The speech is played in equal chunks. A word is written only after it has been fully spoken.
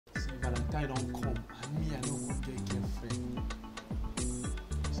Valentine don't come, and me, I don't go get girlfriend.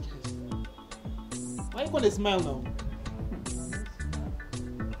 Why you gonna smile now?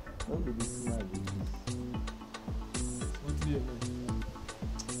 Don't be smile. What's the name?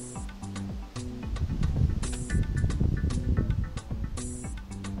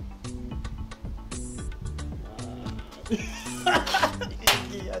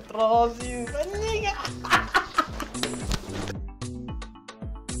 I trust you, my nigga.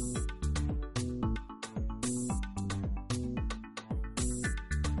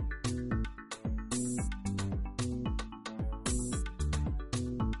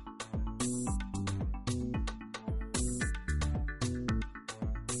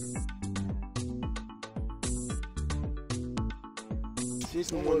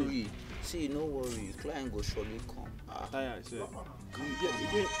 No worry. See, no worry. Client go surely come. Tired, sir. You get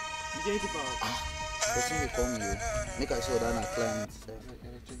it out. Person will come you. Make I show that na client itself.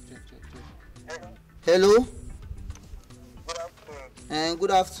 Hello.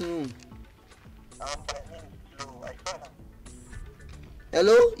 Good afternoon.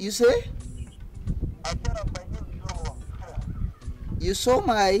 Hello, you say? You saw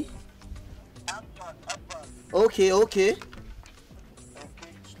my? Okay.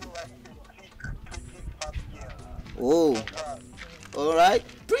 Oh, all right.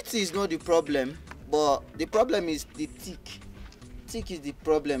 Pretty is not the problem, but the problem is the thick. Thick is the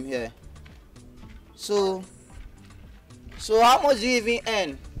problem here. So how much do you even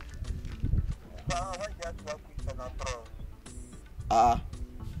earn?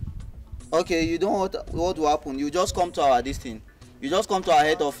 Okay, you don't want what will happen. You just come to our this thing. You just come to our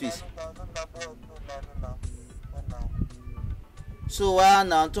head office. So why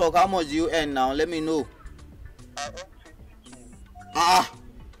now talk? How much do you earn now? Let me know.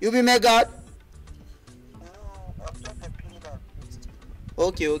 You be mega?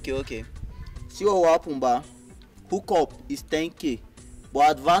 Okay. See what will happen, ba? Hook up is 10k, but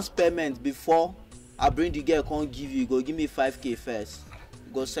advance payment before I bring the girl can't give you. Go give me 5k first.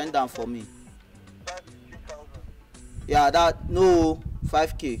 Go send them for me. Yeah, that no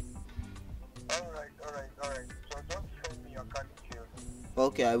 5k. Alright. So just send me your card details.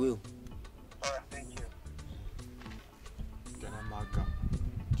 Okay, I will. Alright, thank you.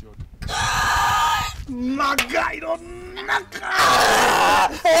 Maga, you don't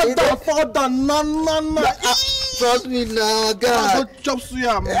Father, no. Trust me now, God. Don't chop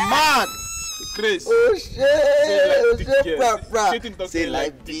suya, man. Chris. Oh shit. Say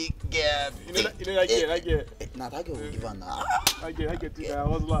like big girl. You know that girl. Nah, that girl will give her now. I get it. I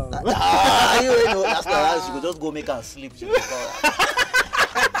was loud. You know, that's why she could just go make her sleep. She will call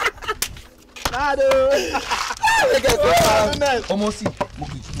her. Almost see.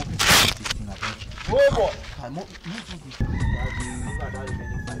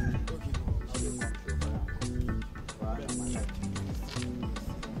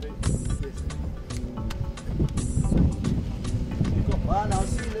 I'll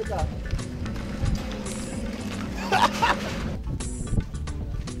see you later.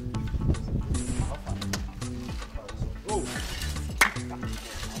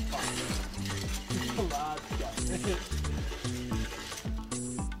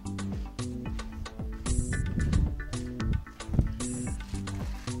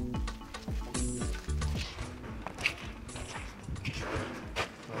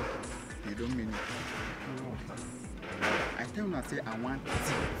 You don't mean it. I tell you, I say I want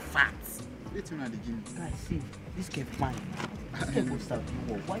fat. Let me know the game. Guys, see, this girl fine. This girl go start to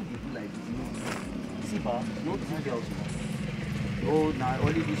work. Why they do like this? See, ba, no two girls. Oh, now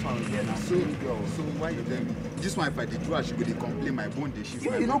only this one is there now. So why you tell me? This one, if I did do, she go dey complain my bone dey shift.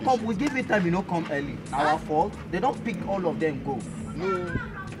 You don't come. We give it time. You don't come early. Our fault. They don't pick all of them. Go. No.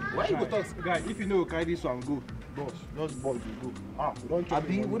 Why you go talk? Guy, if you know, carry this one, go. Boss, just boss, you go. We don't try.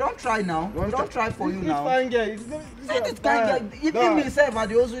 We don't try now. We don't try for you now. Fine girl. This guy, even myself, I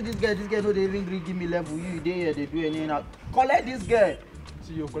dey also this guy no dey even gree give me level. You dey here, they do anything now. Collect this girl.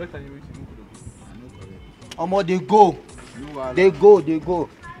 See, you collect and you wait. You no collect. Omo, they go. They go.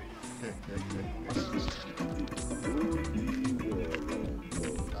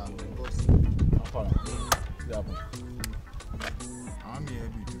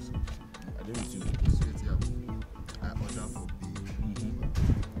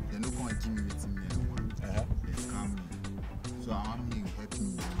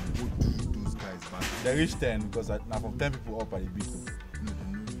 They reach 10 because now from 10 people up at the beat. No, they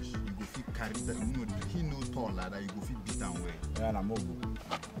no reach. You go fit carry that. No, he no tall like that. You go fit beat am well. Yeah, I'm mobile.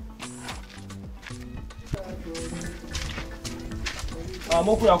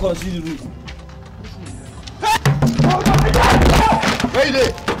 Moku, I can't see the room. Where you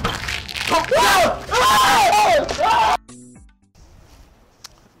dey?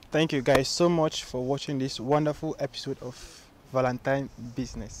 Thank you guys so much for watching this wonderful episode of Valentine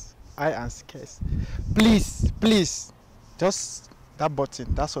Business. I am Skits. Please, just that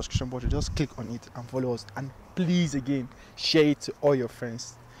button, that subscription button, just click on it and follow us. And please again, share it to all your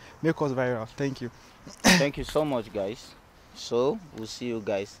friends. Make us viral. Thank you. Thank you so much, guys. So we'll see you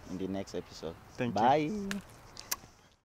guys in the next episode. Thank you. Bye.